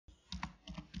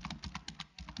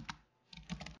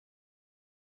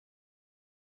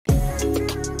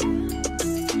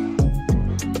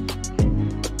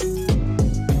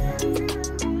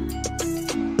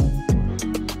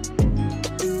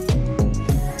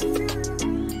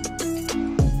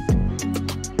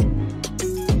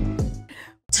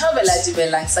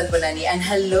Dumelang Sanbonani, and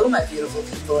hello my beautiful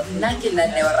people, Nagina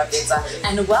neorapetsoa,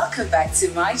 and welcome back to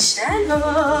my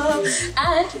channel,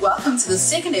 and welcome to the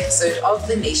second episode of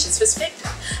The Nation's Perspective.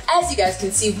 As you guys can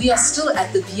see, we are still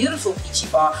at the beautiful Peachy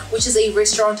Bar, which is a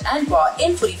restaurant and bar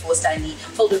in 44 Stanley,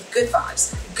 filled with good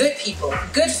vibes, good people,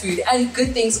 good food, and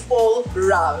good things all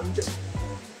round.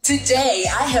 Today,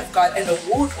 I have got an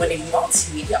award-winning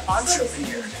multimedia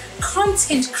entrepreneur,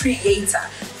 content creator,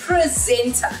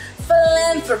 presenter,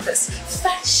 philanthropist,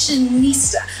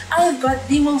 fashionista. I have got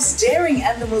the most daring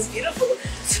and the most beautiful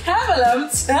PAMELA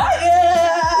MTANGA.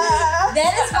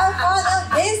 That is my part of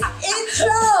this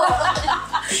intro.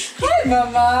 Hi,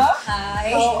 Mama.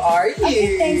 Hi. How are you?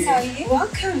 Okay, thanks. How are you?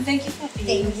 Welcome. Thank you for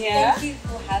being here. Thank you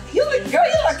for having You look, me. girl,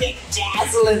 you're looking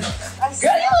dazzling.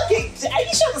 Girl, you're looking. Are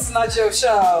you sure this is not your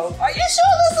show? Are you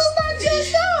sure this is not your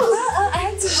show? I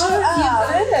had to show How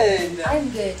up. have you been? I'm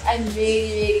good. I'm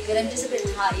really good. I'm just a bit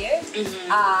tired.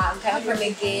 I'm coming from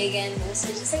a gig and also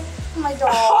just like my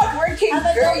dog. Hardworking I'm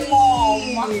a girl. dog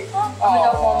mom. I'm a dog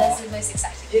mom. That's the most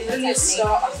exciting. You're literally a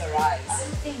star on the rise.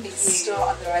 Thank you. Star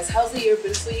on the rise. How's the year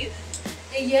been for you?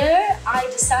 The year, I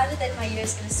decided that my year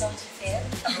is going to start to fail.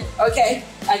 Okay,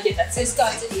 I get that. So it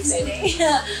started yesterday.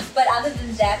 But other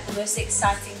than that, the most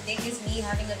exciting thing is me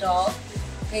having a dog,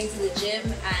 going to the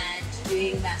gym and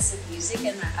doing massive music,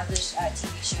 and my other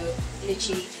TV show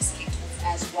literally just kicked off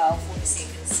as well for the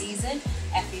second season.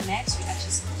 FEMAX, we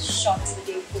actually shot the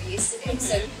day before yesterday,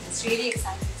 so it's really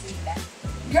exciting to be back.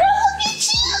 Girl, look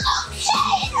at you!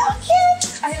 Okay.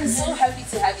 I am so happy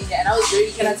to have you here, and I was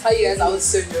really, can I tell you guys, I was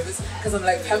so nervous because I'm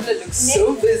like, Pamela looks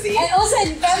so busy. And also,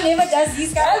 Pam never does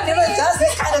these kind of Never things. does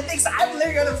this kind of thing, so I'm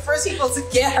literally one of the first people to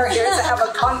get her here to have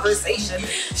a conversation.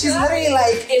 She's literally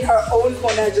like in her own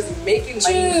corner, just making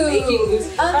money, making moves.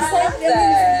 I'm But I love so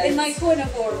that. in my corner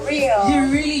for real.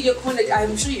 Your corner.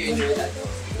 I'm sure you enjoy that though.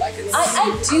 Like it's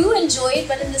I do enjoy it,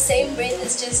 but in the same breath,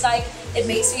 it's just like it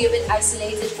makes me a bit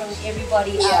isolated from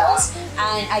everybody else,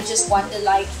 and I just wonder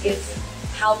like if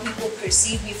how people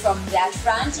perceive me from that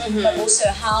front, but also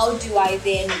how do I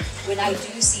then, when I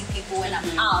do see people when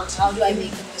I'm out, how do I make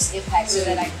the most impact so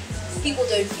that people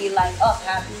don't feel like, oh,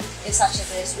 Pam is such a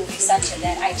this or is such a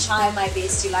that. I try my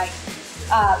best to like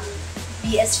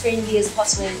be as friendly as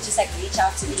possible and just like reach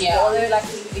out to people. Although like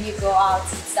when you go out,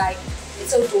 it's like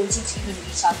it's so daunting to even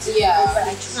reach out to people, but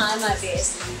I try my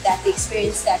best that the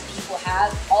experience that people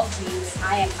have of me when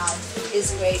I am out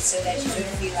is great, so that you don't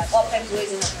feel like, oh, Pam's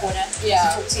always in the corner, she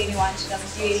talk to anyone, she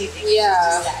doesn't do anything, she's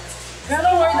just that. Girl,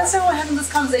 don't worry, that's why we're having this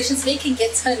conversation, so we can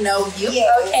get to know you,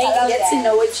 okay? Get to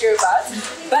know what you're about.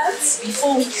 But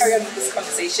before we carry on with this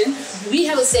conversation, we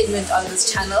have a segment on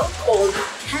this channel called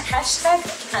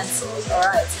 #Cancelled,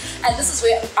 alright? And this is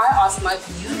where I ask my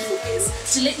beautiful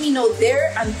guests to let me know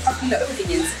their unpopular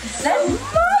opinions that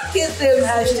might get them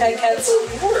 #cancelled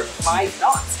or might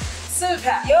not. So,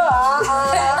 Pat.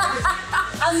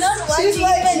 I'm not one to She's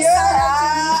like, even sign up to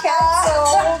be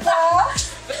cancelled.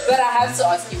 But I have to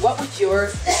ask you, what would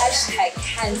your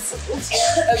 #cancelled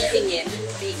opinion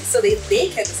be? So that they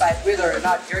can decide whether or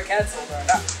not you're cancelled or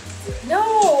not. No,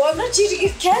 I'm not here to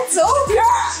get cancelled.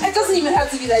 It doesn't even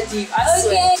have to be that deep, I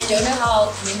swear. I don't know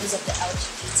how members of the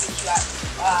LGBTQI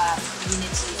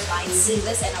community might see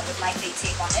this, and I would like their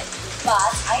take on it.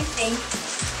 But I think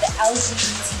the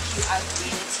LGBTQI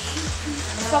community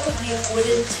probably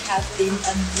wouldn't have been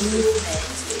a movement,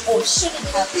 or shouldn't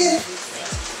have been a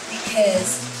movement,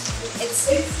 because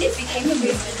it became a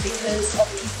movement because of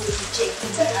people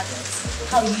rejecting others,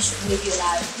 how you should live your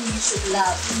life, who you should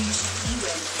love, who you should be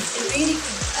with. It really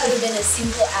could have been as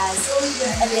simple as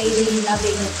a lady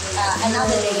loving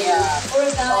another lady, or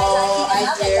a guy liking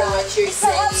another guy. What you're it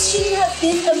perhaps shouldn't have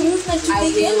been a movement to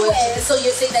begin with. So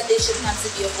you're saying that there shouldn't have to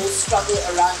be a whole struggle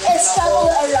around it? A struggle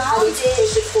around it.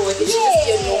 Push it forward. It should just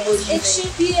be a normal human. It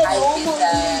should be a normal human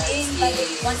that. being, like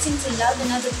wanting to love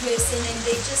another person, and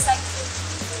they just like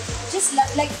just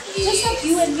like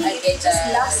you and me, if you just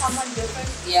love someone different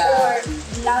or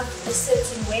love a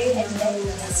certain way, and then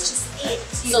that's just it.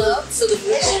 You know? So the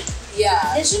movement,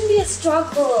 there shouldn't be a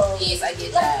struggle. Yes, I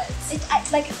get like, that.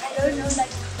 I don't know,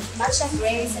 like much like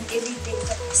race and everything,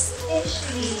 but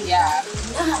especially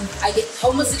I get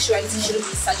homosexuality shouldn't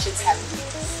be such a taboo.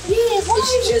 Yes, it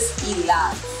should just be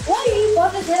love. Why are you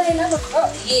bothered that I love a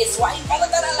girl? Yes, why are you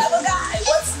bothered that I love a guy?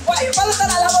 Why are you bothered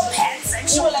that I love a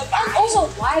pansexual? And also,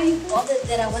 why are you bothered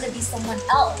that I want to be someone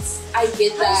else? I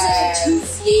get that.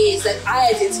 Yes, that I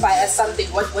identify as something.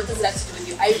 What does that have to do with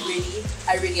you?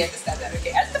 I really understand that.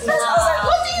 Okay. At the first, I was like,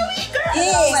 what do you mean, girl?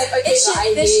 Yes. I was like,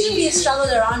 okay, there shouldn't be a struggle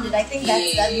around it. I think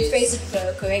that you phrase it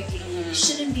correctly. It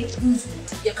shouldn't be a movement.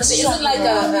 Yeah, because there isn't like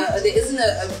there isn't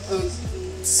a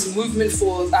movement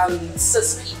for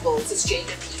cis people,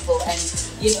 cisgender people, and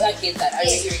you know, I get that. I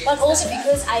really, really but also that.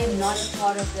 because I am not a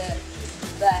part of the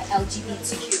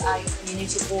LGBTQI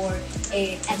community or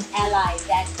an ally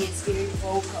that is very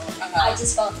vocal. I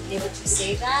just felt never to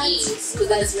say that. Yes, because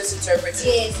then it's misinterpreted.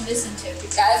 Yes,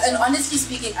 misinterpreted. Guys, and honestly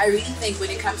speaking, I really think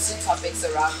when it comes to topics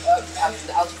around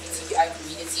the LGBTQI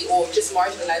community or just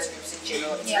marginalized groups in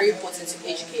general, it's very important to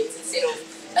educate instead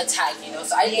of attack, you know.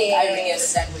 So I think I really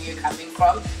understand where you're coming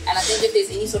from, and I think if there's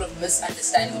any sort of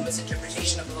misunderstanding or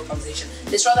misinterpretation of the whole conversation,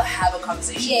 let's rather have a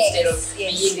conversation instead of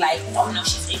being like, oh no,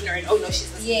 she's ignorant, oh no,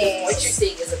 she's this. What you're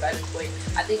saying is a valid point.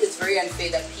 I think it's very unfair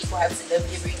that people have to live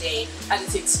every day having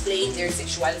to explain their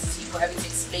sexuality to people, having to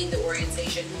explain their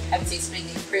orientation, having to explain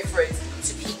their preference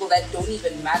to people that don't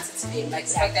even matter to them. Like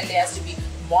the fact that there has to be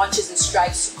marches and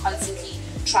strikes to constantly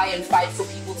try and fight for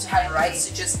people to have rights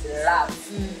to just love.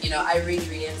 You know, I really,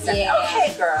 really understand.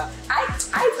 Okay, girl,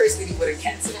 I personally wouldn't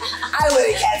cancel it. I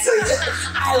wouldn't cancel it.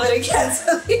 I wouldn't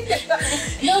cancel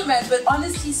it. No, man, but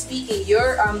honestly speaking,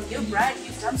 your brand,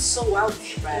 you've done so well with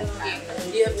your brand, man.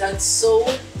 You have done so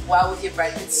well with your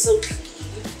brand. It's so clean.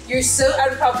 You're so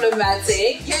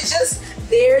unproblematic. You're just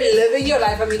there living your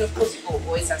life. I mean, of course, people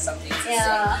always have something to say.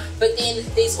 But then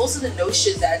there's also the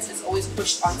notion that is always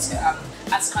pushed onto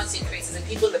us content creators and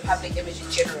people in the public image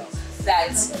in general,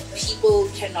 that people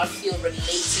cannot feel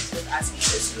related with us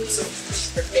because we so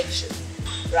push perfection,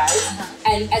 right?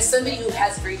 And as somebody who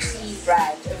has a very clean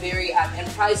brand, a very and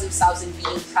prides themselves in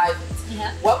being private,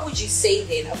 what would you say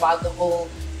then about the whole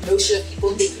notion of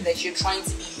people thinking that you're trying to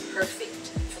be perfect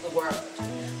for the world?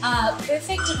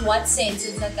 Perfect in what sense?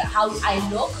 Is like how I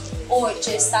look, or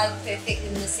just like perfect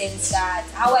in the sense that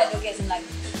how I look as in like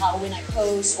how when I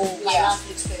post or my life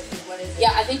looks perfect? What is it?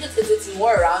 Yeah, I think it's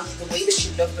more around the way that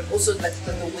you look, but also like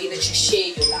the way that you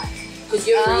share your life. Because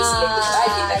you're very selective. I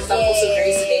get that because I'm also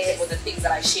very selective with the things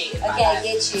that I share in my life. I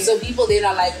get you. So people then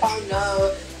are like, oh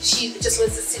no, she just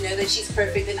wants us to know that she's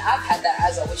perfect, and I've had that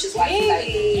as well, which is why I feel like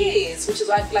which is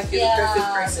why I feel like you're the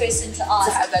perfect person to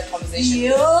ask to have that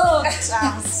conversation.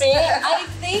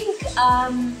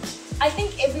 I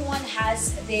think everyone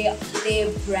has their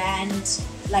brand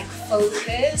like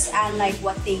focus and like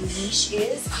what their niche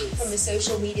is from a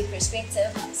social media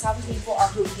perspective. Some people are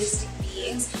holistic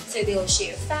beings, so they'll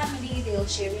share family, they'll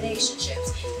share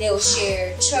relationships, they'll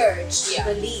share church,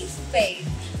 belief, faith,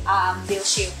 they'll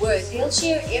share work, they'll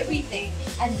share everything,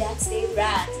 and that's their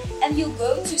brand. And you'll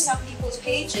go to some people's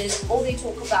pages, all they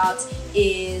talk about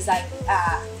is like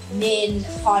men,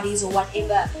 parties, or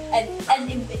whatever, and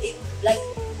like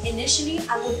initially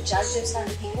I would judge those kind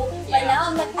of people, but now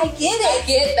I'm like, I get it. I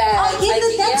get that.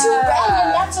 That's your brand,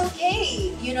 and that's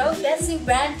okay. You know, that's your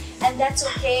brand, and that's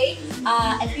okay.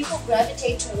 And people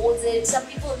gravitate towards it. Some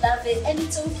people love it, and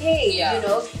it's okay. You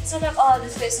know, it's not like, oh,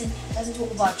 this person doesn't talk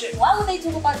about church. Why would they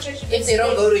talk about church if they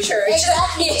don't go to church?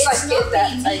 Exactly. It's not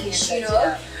their niche, you know.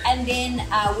 Yeah. And then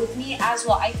with me as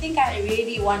well, I think I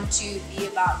really want to be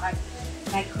about my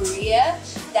career.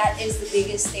 That is the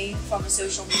biggest thing from a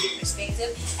social media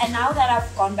perspective. And now that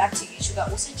I've gone back to YouTube,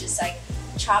 I also just like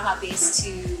try my best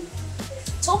to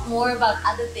talk more about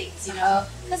other things, you know,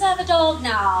 because I have a dog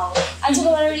now. I talk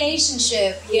about a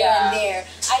relationship here and there.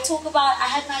 I talk about, I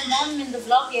had my mom in the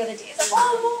vlog the other day. It's like,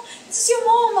 oh, this is your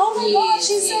mom. Oh my God,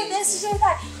 she said this, she said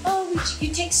that. Oh,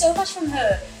 you take so much from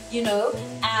her. You know,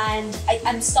 and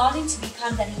I'm starting to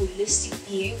become that holistic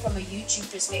being from a YouTube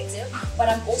perspective, but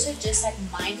I'm also just like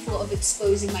mindful of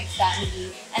exposing my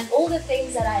family and all the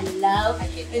things that I love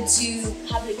into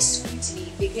public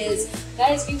scrutiny, because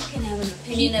guys, people can have an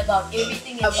opinion about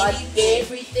everything and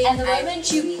anything, and the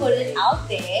moment you put it out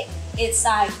there, it's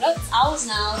like, look, it's ours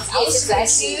now. It's ours to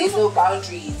consume. There's no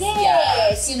boundaries.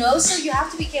 Yes, you know, so you have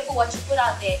to be careful what you put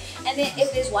out there. And then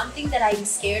if there's one thing that I'm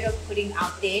scared of putting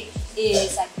out there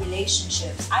is like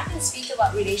relationships. I can speak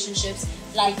about relationships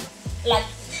like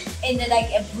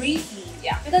briefly.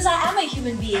 Because I am a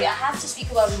human being. I have to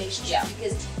speak about relationships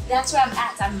because that's where I'm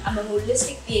at. I'm a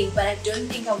holistic being, but I don't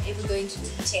think I would ever go into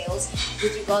details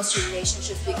with regards to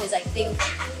relationships, because I think,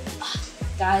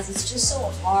 guys, it's just so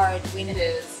hard when it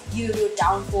is. Your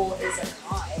downfall is a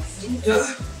car.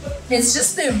 It's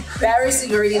just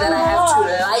embarrassing already that I have to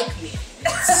like me.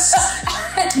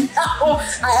 And now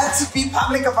I have to be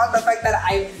public about the fact that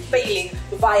I'm failing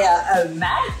via a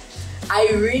man. I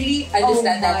really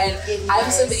understand that, and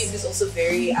I'm somebody who's also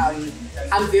very, I'm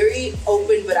very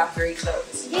open, but I'm very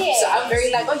closed. So I'm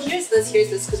very like, oh, here's this,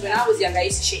 because when I was young, I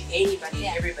used to share anybody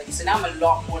and everybody. So now I'm a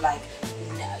lot more like,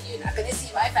 you're not gonna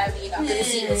see my family, you're not gonna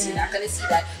see this, you're not gonna see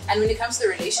that. And when it comes to the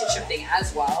relationship thing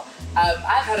as well,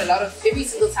 I've had a lot of, every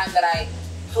single time that I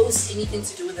post anything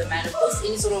to do with a man, or post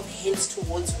any sort of hints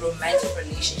towards romantic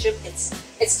relationship,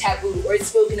 it's taboo, or it's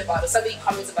spoken about, or somebody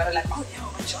comments about it like, oh yeah,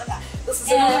 oh my God, this is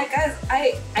oh my guys,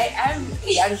 I am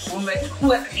a young woman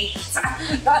with AIDS.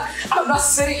 I'm not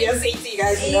sitting here saying to you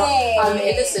guys, you know, I'm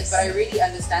innocent, but I really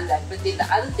understand that. But then the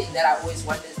other thing that I always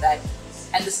wonder is that,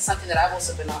 and this is something that I've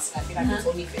also been asked, and I feel like it's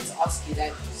only fair to ask you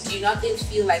that, do you not then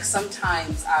feel like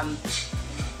sometimes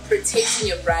protecting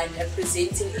your brand and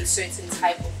presenting a certain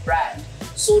type of brand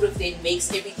sort of then makes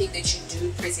everything that you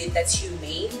do present that's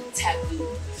humane taboo?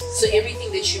 So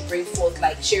everything that you bring forth,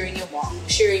 like sharing your mom,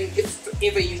 sharing if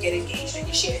ever you get engaged and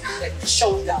you share like the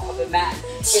shoulder of a man,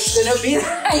 it's gonna be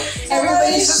like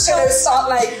everybody's just gonna start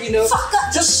like, you know,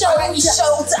 just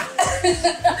shoulder.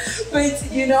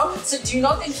 But you know, so do you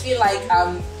not then feel like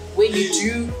when you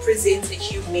do present a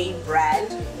humane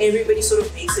brand, everybody sort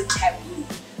of makes it taboo?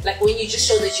 Like when you just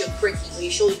show that you're pricky, when you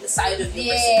show the side of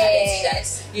your personality,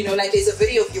 that, you know, like there's a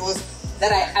video of yours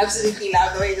that I absolutely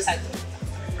love, the way you're just like,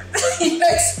 you know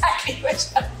exactly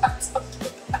what I'm talking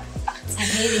about. I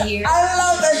hate it here. I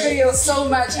love that video so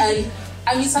much, and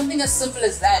I mean something as simple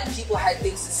as that, people had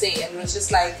things to say, and it was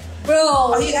just like,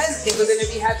 bro, are you guys ever gonna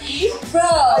be happy? Bro,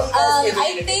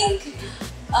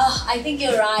 I think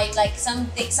you're right. Like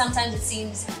sometimes it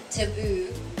seems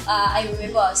taboo. I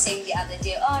remember I was saying the other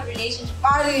day, relationship.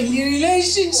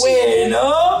 Bueno.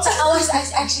 I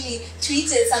actually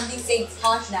tweeted something saying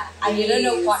partner. I didn't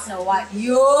know partner what.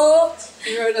 Yo,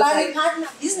 partner,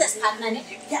 business partner.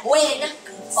 When?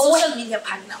 Social media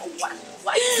partner or what?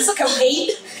 What? Is this a campaign?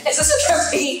 Is this a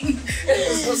campaign?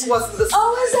 What's this? I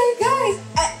was like, guys,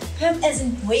 him as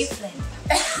in boyfriend.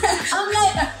 I'm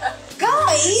like,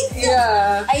 guys.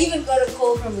 Yeah. I even got a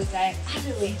call from a guy.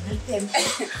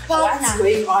 What's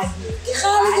going on?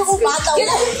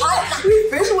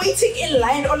 We've been waiting in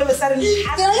line. All of a sudden,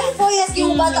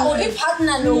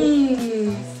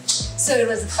 so it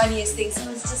was the funniest thing. So it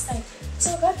was just like,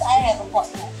 so God, I have a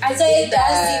partner. So it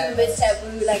does seem a bit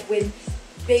taboo, like when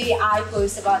maybe I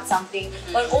post about something.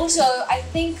 But also, I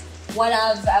think what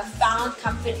I've found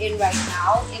comfort in right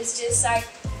now is just like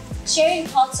sharing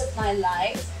parts of my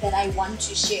life that I want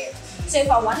to share. So if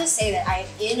I want to say that I'm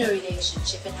in a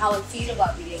relationship and how I feel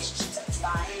about relationships, that's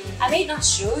fine. I may not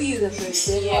show you the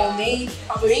person, or may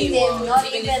bring them, not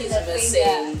even the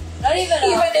finger. Not even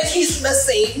if he's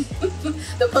missing,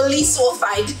 the police will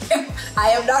find him.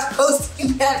 I am not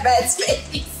posting that man's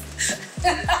face.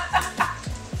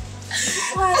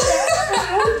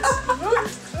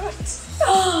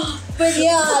 But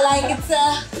yeah, like it's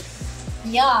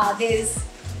there's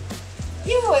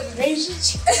with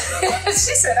relationship.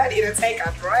 She said I need to take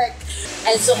a break.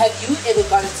 And so have you ever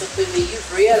gotten to a point where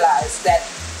you've realized that,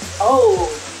 oh,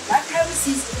 my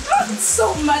privacy's gotten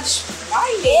so much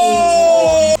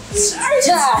money? Story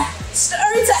time.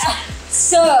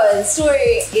 So the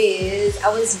story is, I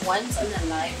was once on a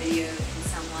live video and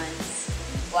someone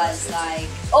was like,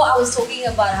 I was talking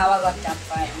about how I got dumped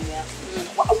by an email.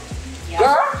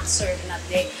 Girl? Sort of an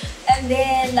update. And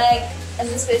then and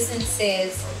this person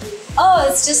says,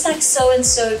 it's just like so and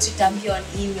so to dump you on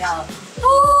email.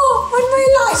 On my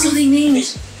life. So they named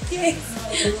it. Yes.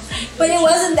 But it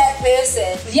wasn't that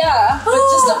person. Yeah, but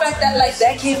just the fact that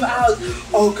that came out.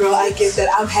 Oh girl, I get that.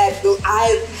 I've had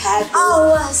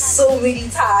those so many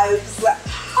times.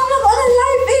 I'm on a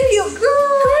live video,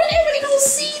 girl. Everybody gonna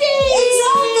see this.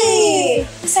 Exactly.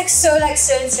 It's like so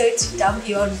and so to dump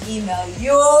you on email.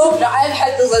 Yo. No, I've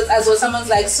had those as well. Someone's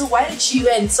like, so why did you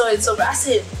and so? I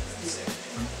said,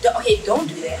 okay, don't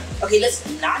do that. Okay, let's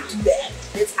not do that.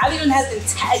 I even have to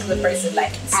tag the person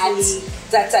like at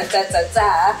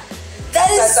da. That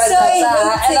is so irritating.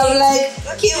 And I'm like,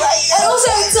 okay, why? And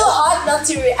also, it's so hard not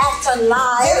to react on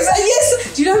live.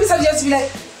 Yes. Do you know how many times you have to be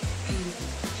like,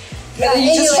 and then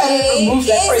you just try to remove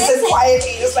that person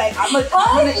quietly. It's like, I'm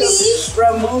gonna just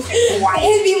remove it quietly.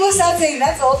 And people start saying,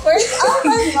 that's awkward. I'm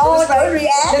like, no, don't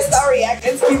react. Let's not react.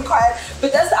 Let's keep quiet.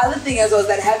 But that's the other thing as well,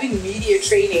 that having media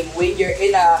training when you're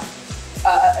in an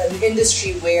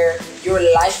industry where your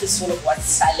life is sort of what's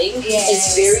selling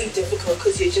is very difficult,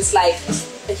 because you're just like,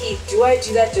 okay, do I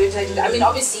do that? Don't I do that? I mean,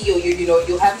 obviously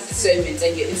you'll have discernment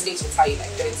and your instincts will tell you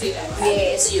like, don't say that.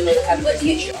 Yes. So you know the kind of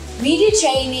media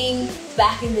training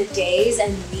back in the days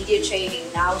and media training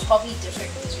now is probably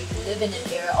different, because we live in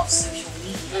an era of social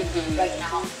media right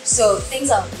now. So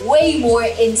things are way more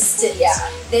instant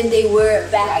than they were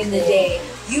back in the day.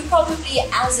 You probably,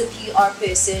 as a PR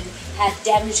person, had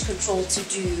damage control to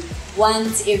do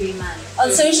once every month.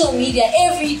 On social media,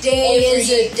 every day is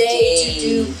a day to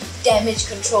do damage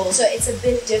control. So it's a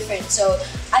bit different. So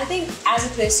I think as a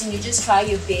person, you just try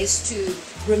your best to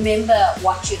remember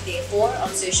what you're there for on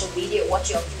social media, what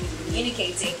you're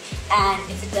communicating, and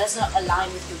if it does not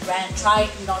align with your brand, try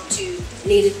not to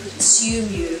let it consume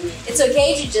you. It's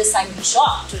okay to just like be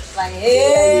shocked, it's like,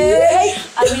 hey,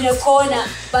 I'm in a corner,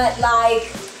 but like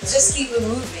just keep it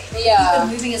moving. Yeah. Keep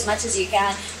it moving as much as you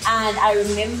can. And I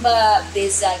remember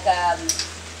there's like an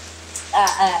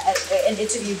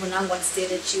interview Bonang once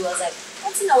did, and she was like,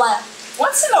 once in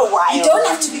a while, you don't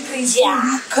have to be graceful.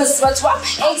 Yeah, because what's what?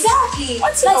 Exactly.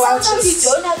 Once in a while, sometimes you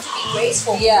don't have to be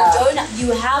graceful. Yeah.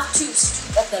 You have to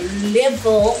stoop at the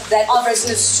level that the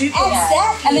person is stooping at.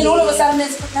 Exactly. And then all of a sudden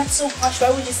it's not so harsh. Why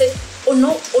would you say, oh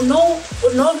no,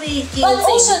 But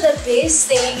also the best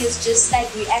thing is just like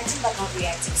reacting but not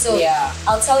reacting. So yeah.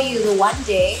 I'll tell you, the one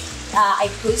day I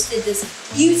posted this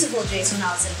beautiful dress when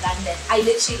I was in London. I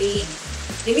literally,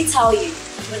 let me tell you,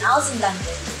 when I was in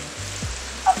London,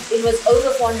 it was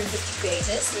over 450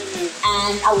 creators,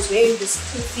 and I was wearing this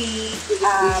poofy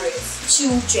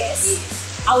tulle dress.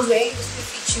 Yes. I was wearing this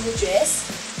poofy tulle dress.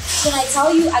 Can I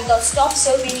tell you, I got stopped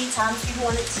so many times. People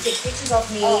wanted to take pictures of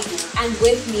me and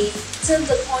with me, to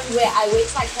the point where I went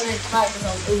to my corner and cried because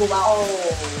I was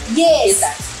overwhelmed. Yes.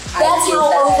 That's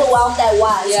how overwhelmed I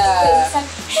was. Yeah. It's like,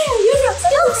 hey, you look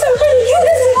so pretty.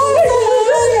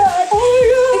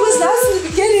 It was nice in the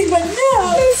beginning, but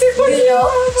now, you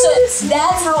know. So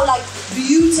that's how like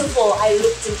beautiful I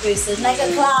looked in person, like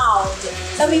a cloud.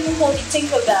 Some people call me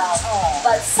Tinkerbell,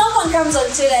 but someone comes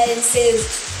on Twitter and says,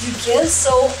 "You get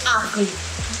so ugly,"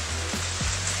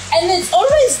 and it's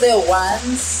always the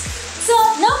ones. So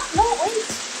no, wait.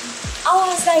 I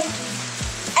was like.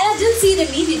 And I didn't see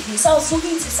it immediately. So I was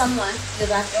talking to someone, the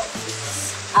black girl.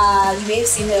 You may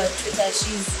have seen her on Twitter.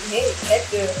 She's, hey, that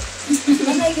girl.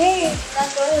 I'm like, hey,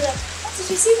 that girl. Like, oh, did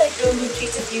you see that girl who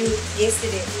treated you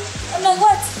yesterday? I'm like,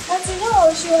 what? I said, no.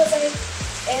 She was like,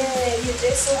 you're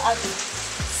dressed so ugly.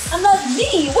 I'm like,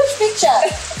 me? Which picture?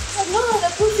 Like, no,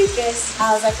 the poofy dress.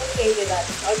 I was like, okay, with that.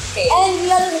 Okay. And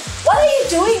you're like, what are you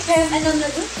doing, Pam? And I'm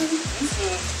like,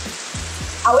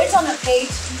 I went on her page,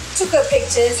 took her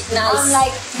pictures. Nice. I'm like,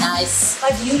 nice.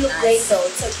 But you look great though,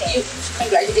 it's okay.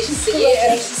 Congratulations to you.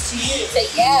 Congratulations to you.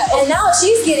 Yeah. And now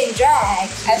she's getting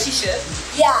dragged. As she should.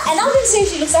 Yeah, and I'm not saying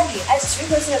she looks ugly. I just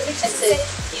reposted her picture and said,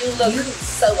 you look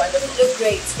so wonderful. You look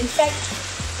great. In fact,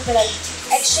 people like,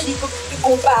 actually,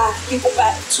 go back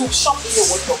to shop in your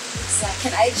wardrobe. Exactly.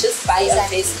 Can I just buy a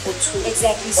vest or two?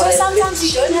 Exactly. So sometimes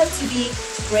you don't have to be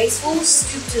graceful,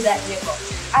 stoop to that level.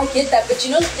 I get that, but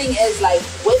you know the thing is, like,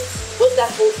 with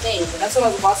that whole thing, that's what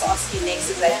I was about to ask you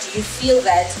next, is that do you feel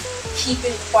that do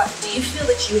you feel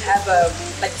that you have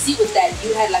like, see with that,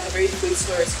 you had like a very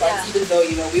graceful response, even though,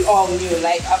 you know, we all knew,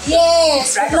 like, after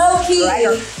low key,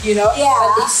 you know,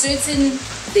 but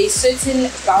there's certain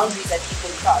boundaries that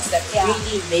people cross that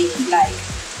really make, like,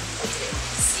 okay,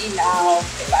 see now,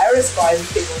 if I respond,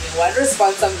 there's only one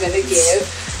response I'm gonna give,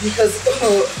 because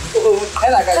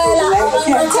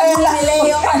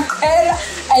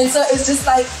and so it's just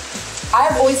like,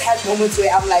 I've always had moments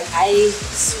where I'm like, I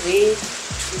swear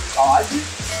to God,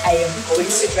 I am going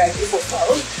to drag you for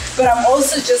both. But I'm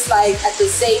also just like, at the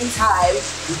same time,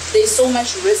 there's so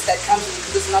much risk that comes with it,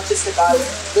 because it's not just about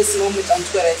this moment on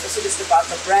Twitter, it's also just about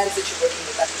the brands that you're working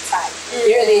with at the time.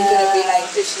 They're going to be like,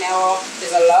 Chanel,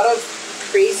 there's a lot of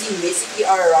crazy, messy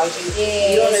PR around you.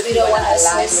 You don't know if you want to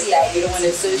align with that. You don't want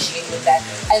to associate with that.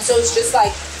 And so it's just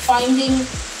like finding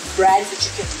brands that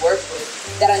you can work with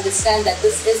that understand that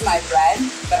this is my brand,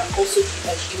 but I'm also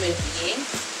a human being.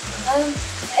 I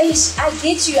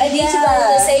get you. I get you, but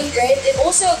in the same breath, it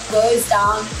also goes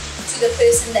down to the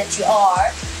person that you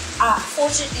are.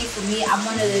 Fortunately for me, I'm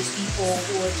one of those people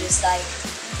who are just like,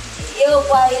 yo,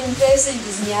 why in person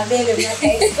is nyabele like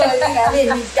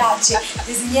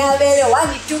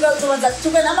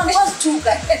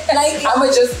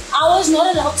I was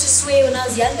not allowed to swear when I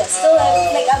was younger. Still,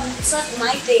 it's not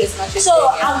my day. So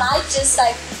I might just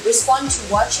like respond to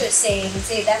what you're saying and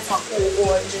say that's not cool,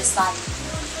 or just like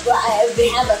we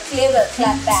have a clever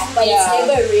clap back, but it's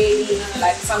never really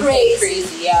like something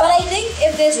crazy. But I think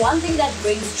if there's one thing that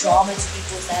brings drama to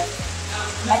people's lives,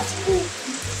 that's cool.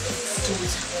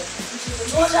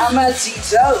 I'm a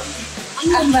Jojo.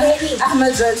 I'm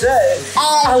a Jojo.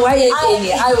 I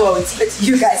won't, but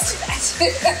you guys do that.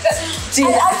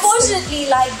 And unfortunately,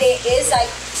 like, there is like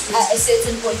a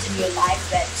certain point in your life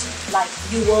that like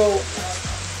you will,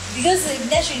 because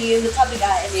naturally you're in the public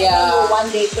eye, and you will one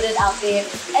day put it out there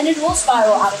and it will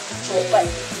spiral out of control.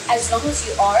 But as long as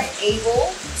you are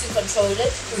able to control it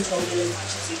as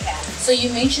much as you can. So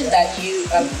you mentioned that you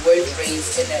were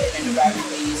raised in an environment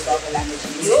where you spoke the language,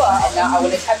 and now I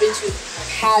want to tap into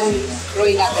Pam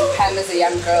growing up, and Pam as a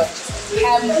young girl,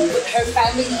 Pam, her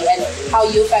family, and how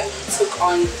your family took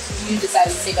on you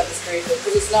decided to take up this career field?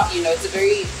 Because it's not, you know, it's a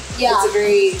very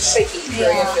tricky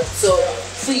career field. So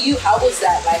for you, how was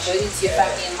that, like, going into your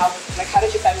family, and how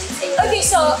did your family take it? Okay,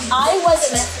 so I was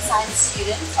a math and science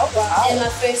student. Oh wow! In my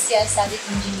first year, I studied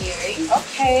engineering.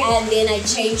 Okay. And then I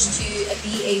changed to a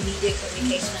BA Media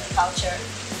Communication and Culture.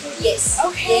 Yes.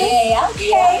 Okay.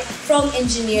 Yeah. From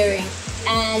engineering.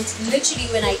 And literally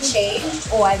when I changed,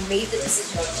 or I made the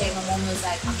decision to change, my mom was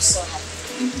like, I'm so happy.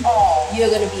 Oh, you're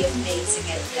gonna be amazing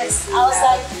at this. I was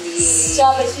like,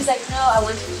 stop it. She's like, no, I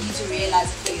want you to realize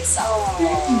it for yourself.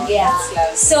 Oh, yeah.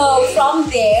 So from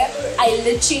there, I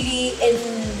literally, in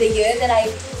the year that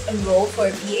I enrolled for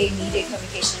a BA Media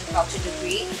Communication and Culture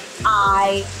degree,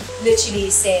 I literally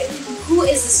said, who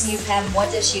is this new Pam? What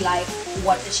does she like?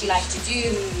 What does she like to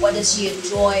do? What does she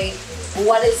enjoy?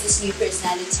 What is this new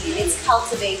personality? Let's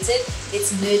cultivate it,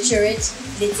 let's nurture it,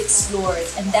 let's explore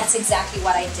it. And that's exactly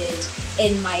what I did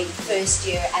in my first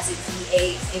year as a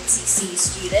BA MCC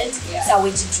student. Yeah. So I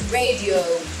went into radio,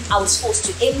 I was forced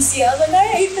to MC. I was like, I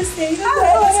hate this thing.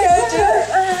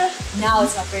 Now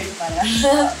it's my bread and butter.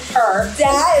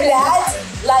 That,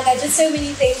 like, I did so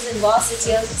many things in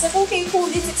varsity. I was just like, okay, cool,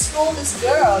 let's explore this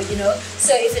girl, you know.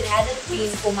 So if it hadn't been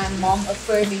for my mom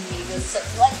affirming me, it was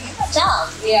like, you're my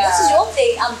child. Yeah. This is your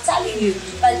thing, I'm telling you.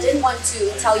 But I didn't want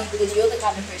to tell you because you're the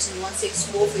kind of person who wants to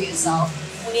explore for yourself.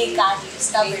 You're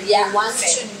stubborn. Yeah. You want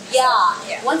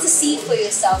to, want to see it for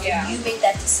yourself. Yeah. And you make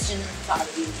that decision in front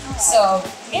of you. So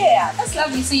yeah, that's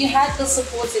lovely. So you had the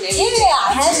support in everything. Yeah,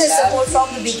 I had the support from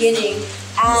the beginning,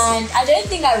 and I don't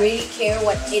think I really care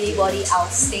what anybody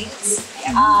else thinks.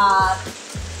 I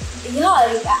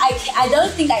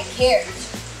don't think I cared.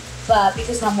 But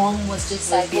because my mom was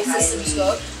just like, your systems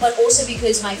go, but also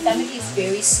because my family is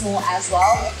very small as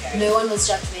well. No one was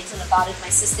judgmental about it. My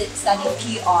sister studied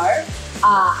PR.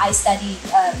 I studied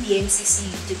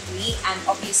BMCC degree, and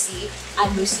obviously I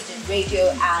mostly did radio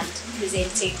and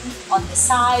presenting on the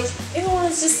side. Everyone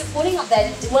was just supporting of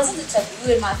that. It wasn't a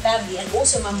taboo in my family, and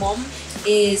also my mom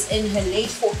is in her late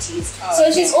 40s, so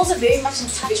she's also very much in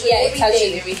touch with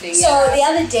everything. So the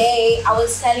other day I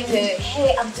was telling her,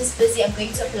 hey, I'm just busy, I'm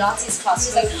going to a Pilates class.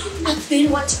 She's like, I've been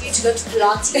wanting you to go to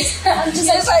Pilates. I'm just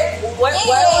like, why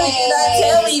would you not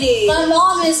tell me this? My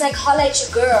mom is like, holla at your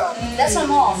girl. That's my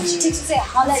mom. She takes to say,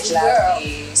 holla at your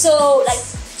girl. So like,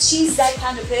 she's that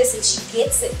kind of person. She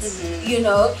gets it, you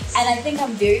know. And I think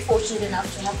I'm very fortunate enough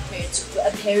to have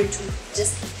a parent who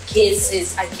just gets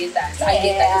it. I get that. I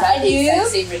get that. I had the exact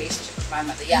same relationship with my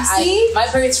mother. Yeah, my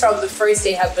parents from the first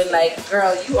day have been like,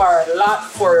 girl, you are a lot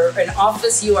for an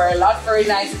office. You are a lot for a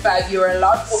 9 to 5. You are a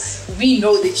lot for. We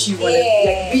know that you want to.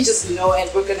 Like, we just know,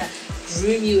 and we're gonna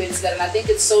groom you into that. And I think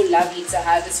it's so lovely to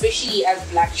have, especially as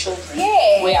Black children,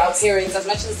 where our parents, as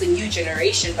much as the new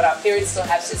generation, but our parents still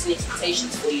have certain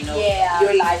expectations for, you know,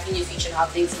 your life and your future and how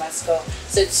things must go.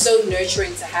 So it's so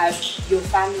nurturing to have your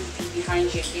family be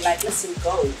behind you and be like, listen,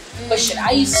 go. But shit,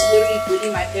 I used to literally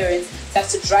bully my parents to have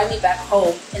to drive me back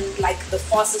home in like the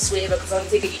fastest way ever because I want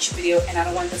to take a YouTube video and I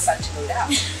don't want the sun to go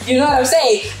down. You know what I'm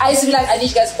saying? I used to be like, I need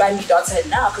you guys to buy me data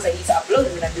now because I need to upload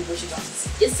them, and I did what you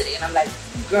yesterday, and I'm like,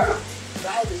 girl,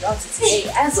 buy the data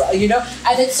today as well, you know.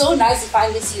 And it's so nice to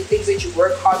finally see the things that you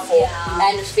work hard for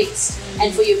manifest,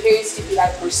 and for your parents to be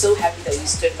like, we're so happy that we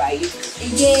stood by you.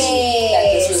 That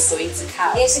this was going to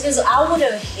come. Yes, because I would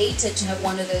have hated to have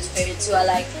one of those parents who are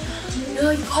like, no,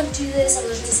 you can't do this, I'm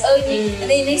going to disown you. And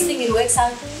then next thing it works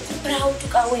out, proud to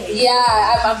go away.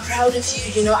 Yeah, I'm proud of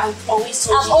you, you know, I've always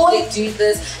told you to do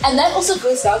this. And that also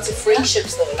goes down to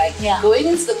friendships though. Like, going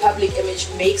into the public image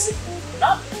makes it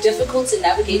not difficult to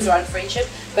navigate around friendship,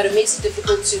 but it makes it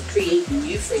difficult to create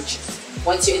new friendships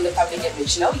once you're in the public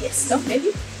image. No, yes, no,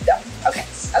 maybe, no. Okay.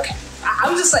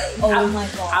 I'm just saying. Oh my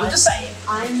god. I'm just saying.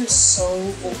 I'm so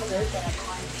awkward that I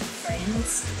can't be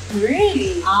friends.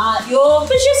 Really? Because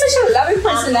you're such a loving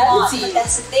personality. But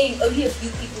that's the thing. Only a few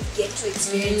people get to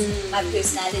experience my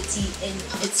personality in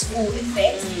its full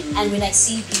effect. And when I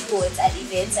see people, it's at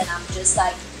events, and I'm just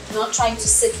like, not trying to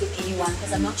sit with anyone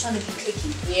because I'm not trying to be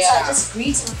cliquey. So I just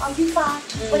greet them, are you fine?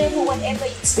 Whatever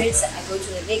you experience, and I go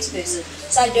to the next person.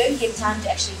 So I don't get time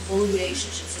to actually build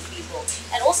relationships with people.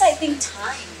 And also I think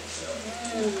time.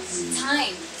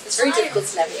 It's very difficult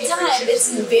to navigate.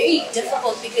 It's very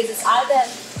difficult because it's either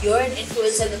you're an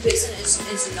influencer and the person is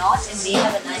not, and they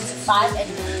have a 9 to 5 and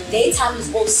their time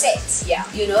is all set.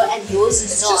 You know, and yours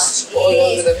is not. Just all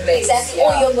over the place. Exactly.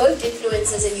 Or you're both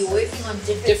influencers and you're working on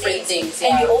different things.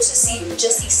 And you also see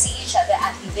each other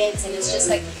at events, and it's just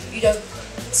like you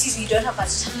don't have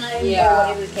much time or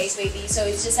whatever the case may be. So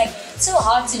it's just like so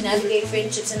hard to navigate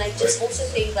friendships. And I just also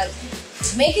think like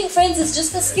making friends is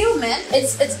just a skill, man.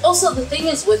 It's also, the thing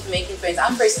is with making friends,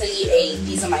 I'm personally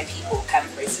these are my people kind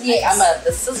of person. Yes. Like,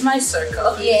 this is my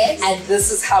circle. Yes. And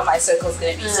this is how my circle is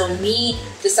going to be. So me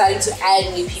deciding to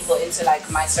add new people into like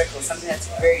my circle is something that's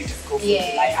very difficult for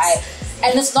me. Like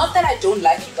and it's not that I don't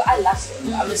like people. I love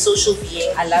them. I'm a social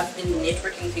being. I love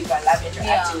networking with people. I love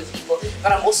interacting with people.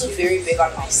 But I'm also very big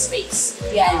on my space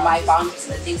and my boundaries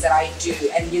and the things that I do,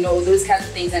 and you know, those kinds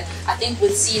of things. And I think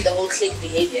with seeing the whole clique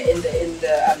behavior in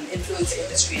the influencer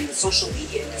industry and the social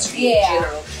media industry in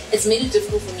general, it's made it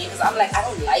difficult for me because I'm like, I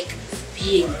don't like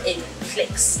being in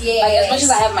cliques. Like, as much as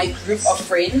I have my group of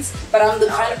friends, but I'm the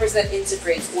kind of person that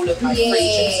integrates all of my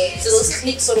friendships. So those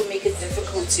cliques sort of make it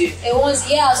difficult to. It almost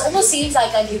seems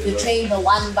like you betray the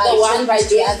one by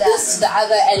doing this, the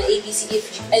other, and ABC.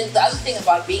 And the other thing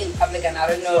about being in public, and I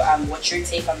don't know what your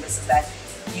take on this is, that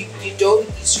you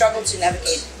struggle to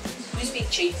navigate. Are you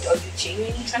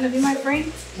genuinely trying to be my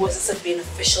friend, or is this a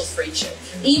beneficial friendship?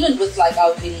 Even with like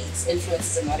our colleagues,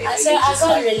 influencers, and whatever. So I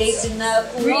can't relate to now.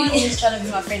 No one is trying to be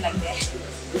my friend like that.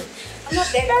 I'm not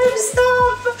there.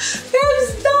 Stop!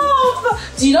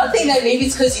 Do you not think that maybe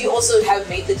it's because you also have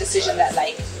made the decision that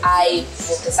like I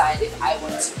will decide if I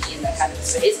want to be in that kind of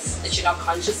space, that you're not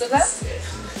conscious of that?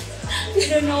 You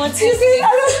don't know what to do.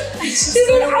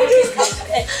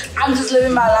 I'm just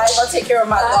living my life. I'll take care of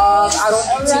my dog. I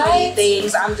don't do too many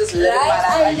things. I'm just living my life.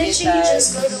 I literally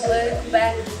just go to work,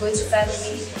 back, go to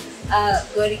family,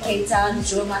 go to Cape Town,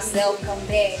 enjoy myself, come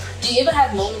back. Do you ever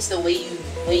have moments where you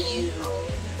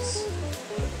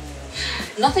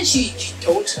not that you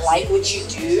don't like what you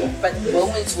do, but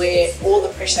moments where all the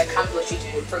pressure that comes with what you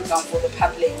do, for example, the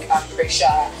public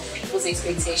pressure, people's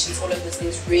expectations, all of those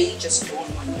things really just don't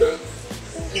want you?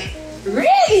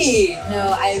 Really?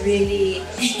 No, I really.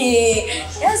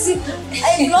 Yes, I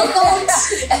block out.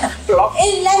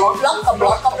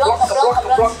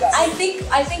 I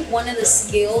think one of the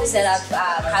skills that I've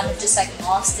kind of just like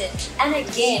mastered, and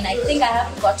again, I think I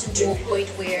haven't gotten to a point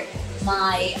where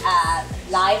my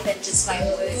life and just my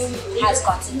work has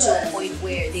gotten to a point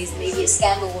where there's maybe a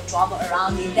scandal or drama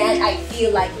around me that I feel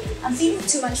like I'm feeling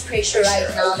too much pressure right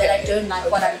now, that I don't like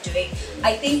what I'm doing.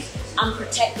 I think I'm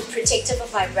protective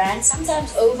of my brand,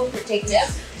 sometimes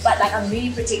overprotective, but like I'm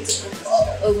really protective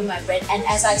over my brand. And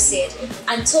as I said,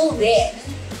 until then,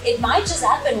 it might just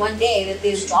happen one day that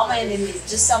there's drama and then there's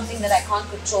just something that I can't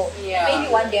control. Maybe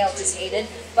one day I'll just hate it,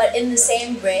 but in the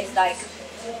same breath, like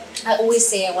I always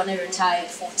say, I want to retire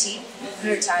at 40. I'm going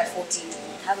to retire at 40,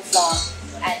 have a farm,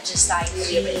 and just like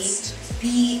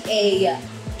be a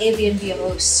Airbnb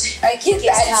host. I get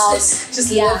that house.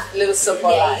 Just live a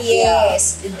simple life.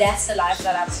 Yes, that's the life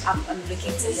that I'm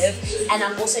looking to live. And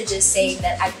I'm also just saying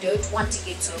that I don't want to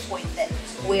get to a point that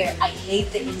where I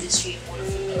hate the industry in order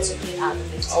for me to get out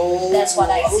of it. That's what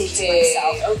I say to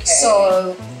myself.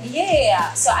 So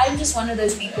so I'm just one of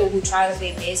those people who try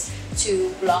their best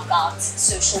to block out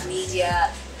social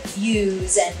media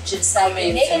views and just like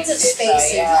negative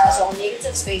spaces as well,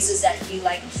 negative spaces that feel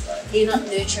like they're not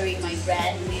nurturing my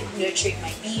brand, nurturing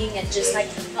my being, and just like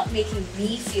not making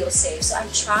me feel safe. So I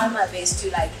try my best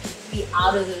to like be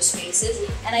out of those spaces.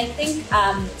 And I think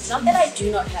not that I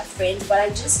do not have friends, but I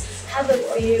just have a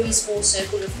very small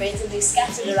circle of friends, and they're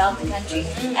scattered around the country.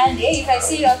 And hey, if I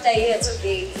see you after a year, it's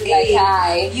okay. Like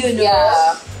hi,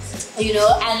 you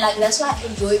know, and like that's why I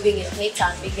enjoy being in Cape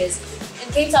Town, because in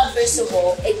Cape Town, first of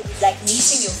all, it like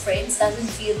meeting your friends doesn't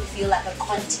feel like a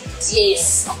content.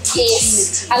 Yes.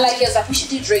 I like it. Like, we should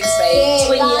do drinks, babe.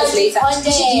 20 years later,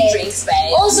 we should do drinks,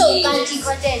 babe. Also,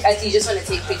 content. Like, you just want to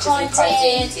take pictures with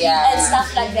content, and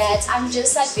stuff like that. I'm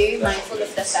just like very mindful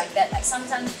of the fact that like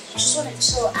sometimes you just want to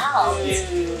chill out.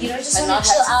 You know, just want to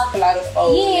chill out. A lot of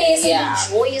phone. Yes, and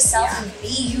enjoy yourself and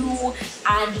be you,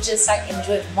 and just like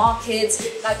enjoy markets.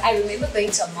 Like I remember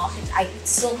going to a market. I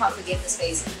still can't forget this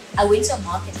face. I went to a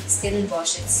market in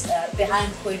Stellenbosch. It's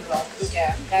behind Coin Rock.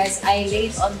 Guys, I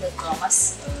laid on the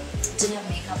grass, didn't have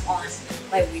makeup on,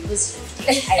 my wig was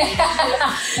lifting.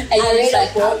 And you were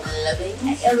like, I'm living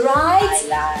right?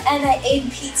 And I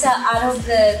ate pizza out of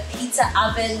the pizza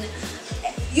oven.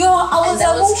 Yo, I was like,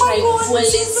 oh my god,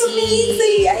 this is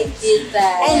amazing. I did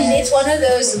that. And it's one of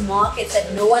those markets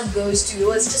that no one goes to. It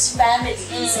was just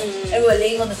families. And we were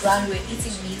laying on the ground, we were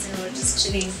eating meat, and we were just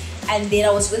chilling. And then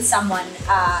I was with someone,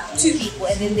 2 people,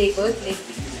 and then they both left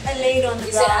me. I laid on the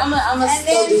ground. I'm a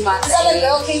still do my this other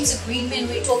girl came to greet me and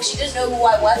we talked. She didn't know who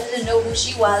I was, didn't know who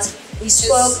she was. We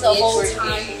spoke the whole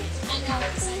time. And I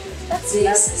was like, this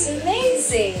is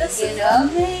amazing. This is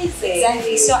amazing.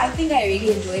 Exactly. So I think I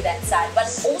really enjoy that side. But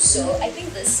also, I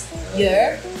think this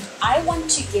year, I want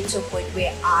to get to a point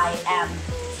where I am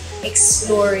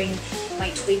exploring my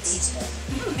 20s more,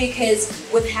 because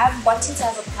with wanting to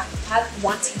have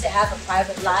a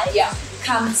private life,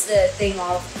 comes the thing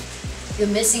of you're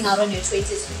missing out on your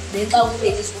 20s. Then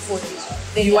before this.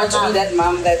 You want to be that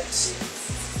mom that.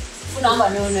 No.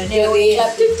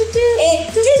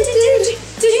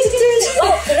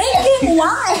 Drinking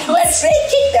wine. We're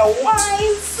drinking the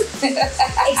wines.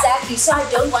 Exactly. So I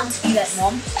don't want to be that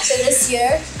mom. So this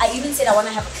year, I even said I want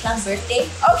to have a club birthday.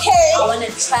 Okay. I want to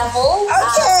travel.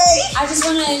 Okay. I just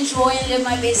want to enjoy and live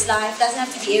my best life. Doesn't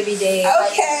have to be every day.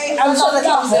 Okay. I'm sure the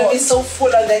club's going to be so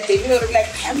full on that day. You're going to be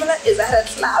like, Pamela is at a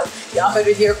club. Y'all heard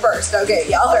it here first. Okay.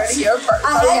 Y'all heard it here first.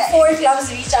 I had 4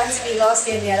 clubs reach out to me last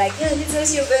year and they're like, yeah, this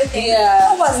was your birthday. Yeah.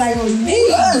 I was like,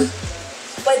 me.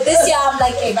 But this year I'm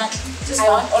like, hey, back. I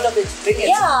want all of it. Bring it.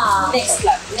 Yeah. Next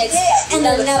club. Next club. And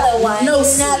another one. No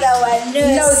another one.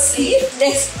 No sleep.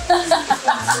 Next.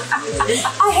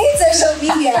 I hate social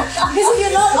media because if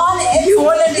you're not on it, you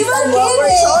won't understand what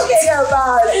we're talking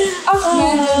about. Oh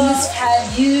my goodness, Pam,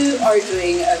 you are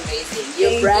doing amazing.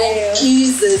 Your brand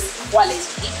oozes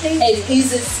quality and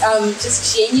oozes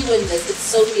just genuineness. It's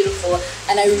so beautiful,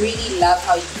 and I really love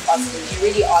how you possible. You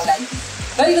really are like.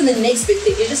 Not even the next big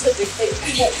thing, you're just a big thing.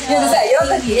 You understand? You're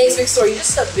not the next big story, you're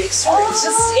just a big story. It's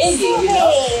just in you, you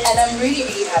know? And I'm really,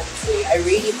 really happy for you. I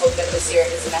really hope that this year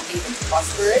is nothing but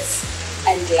prosperous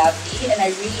and lovely. And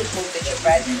I really hope that your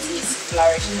brand continues to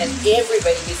flourish and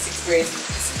everybody gets to experience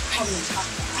this.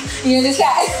 You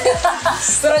understand?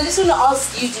 But I just want to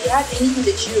ask you, do you have anything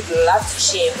that you would love to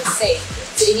share or say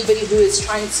to anybody who is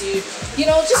trying to, you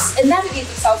know, just navigate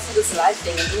themselves through this life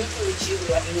thing, and anything that you would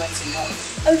want anyone to know?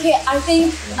 Okay, I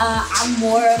think I'm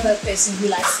more of a person who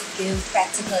likes to give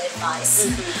practical advice.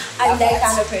 I'm that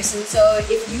kind of person. So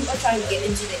if you are trying to get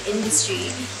into the industry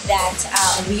that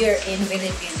we are in, whether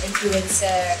it be an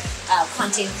influencer,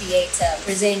 content creator,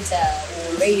 presenter,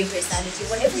 or radio personality,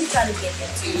 whatever you're trying to get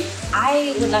into,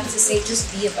 I would like to say just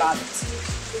be about it.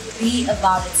 Be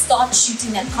about it. Start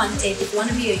shooting that content. If you want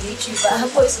to be a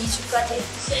YouTuber, post YouTube content.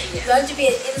 If you want to be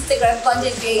an Instagram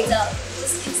content creator,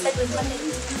 just Instagram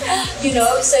content. You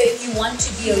know, so if you want to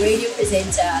be a radio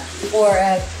presenter or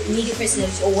a media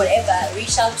personality or whatever,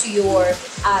 reach out to your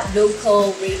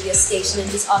local radio station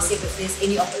and just ask them if there's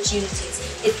any opportunities.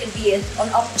 It can be an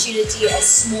opportunity as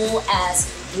small as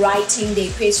writing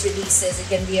their press releases. It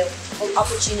can be an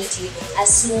opportunity as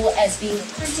small as being a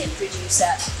content producer.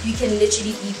 You can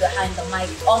literally be behind the mic,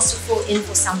 ask to fill in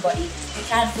for somebody. You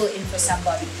can fill in for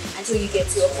somebody until you get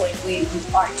to a point where you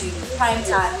are doing prime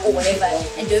time or whatever.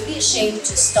 And don't be ashamed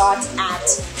to start at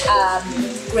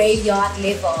graveyard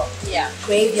level. Yeah.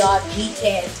 Graveyard,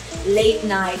 weekend, late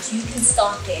night. You can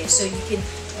start there. So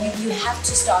you have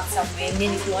to start somewhere. And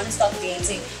then if you want to start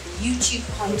creating YouTube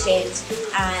content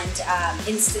and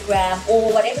Instagram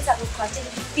or whatever type of content,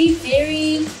 be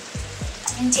very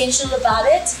intentional about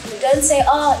it. Don't say,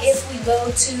 oh, if we go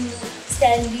to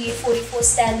Stanley, 44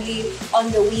 Stanley on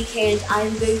the weekend,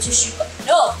 I'm going to shoot.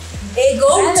 No. They go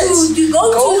to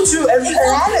and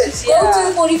plan it. Go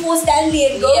to 44 Stanley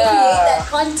and go create that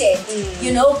content.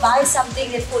 You know, buy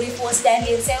something at 44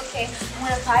 Stanley and say, okay, I'm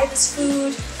gonna buy this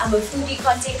food. I'm a foodie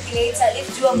content creator.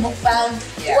 Let's do a mukbang.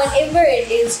 Whatever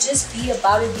it is, just be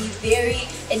about it. Be very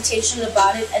intentional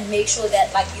about it and make sure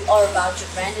that like you are about your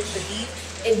brand and believe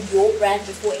in your brand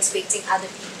before expecting other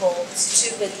people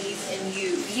to believe in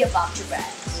you. Be about your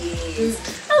brand.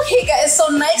 Okay guys, so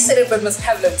nice said it, but Miss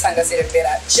Pamela MTANGA said it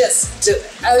better. Just do it.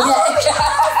 Okay.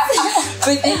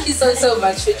 But thank you so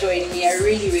much for joining me. I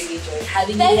really enjoyed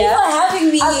having you here. Thank you for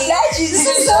having me. I'm glad you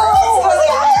did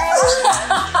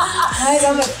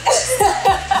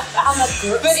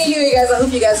But anyway guys, I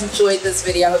hope you guys enjoyed this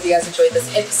video. I hope you guys enjoyed this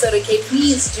episode. Okay,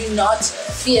 please do not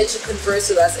fear to converse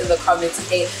with us in the comments.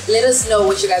 Okay, let us know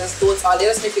what you guys' thoughts are. Let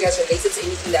us know if you guys related to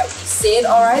anything that we said.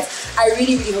 Alright, I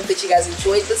really hope that you guys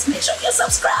enjoyed this. Make sure you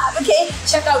subscribe. Okay,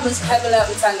 check out Miss Pamela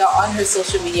MTANGA on her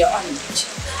social media, on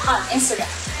YouTube, on Instagram,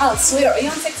 on Twitter. Are you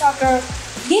on TikTok, girl?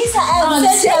 Yes, I am. On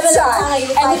TikTok.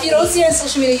 And if you don't see her on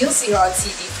social media, you'll see her on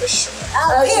TV for sure.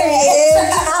 Okay.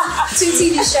 2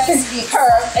 TV shows. Her,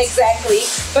 exactly.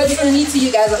 But from me to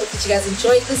you guys, I hope that you guys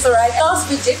enjoyed this, alright? Last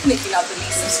but definitely not the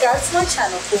least, subscribe to my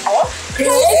channel for more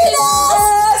craziness.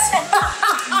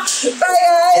 Bye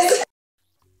guys.